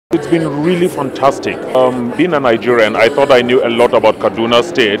It's been really fantastic. Being a Nigerian, I thought I knew a lot about Kaduna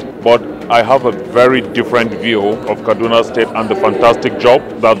State, but I have a very different view of Kaduna State and the fantastic job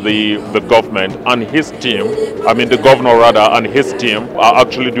that the government and his team, the governor rather, and his team are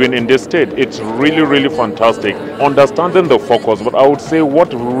actually doing in this state. It's really, really fantastic. Understanding the focus, but I would say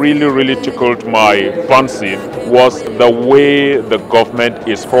what really tickled my fancy was the way the government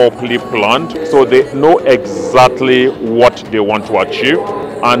is properly planned. So they know exactly what they want to achieve,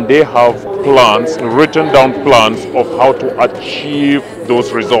 and they have plans, written down plans of how to achieve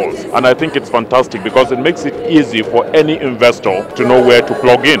those results. And I think it's fantastic because it makes it easy for any investor to know where to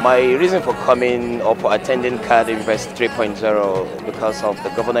plug in. My reason for coming or for attending CAD Invest 3.0 because of the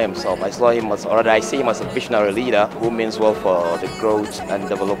governor himself. I see him as a visionary leader who means well for the growth and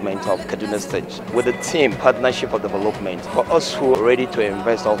development of Kaduna State. With the team, partnership of development, for us who are ready to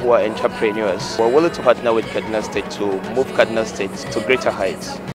invest or who are entrepreneurs, we're willing to partner with Kaduna State to move Kaduna State to greater heights.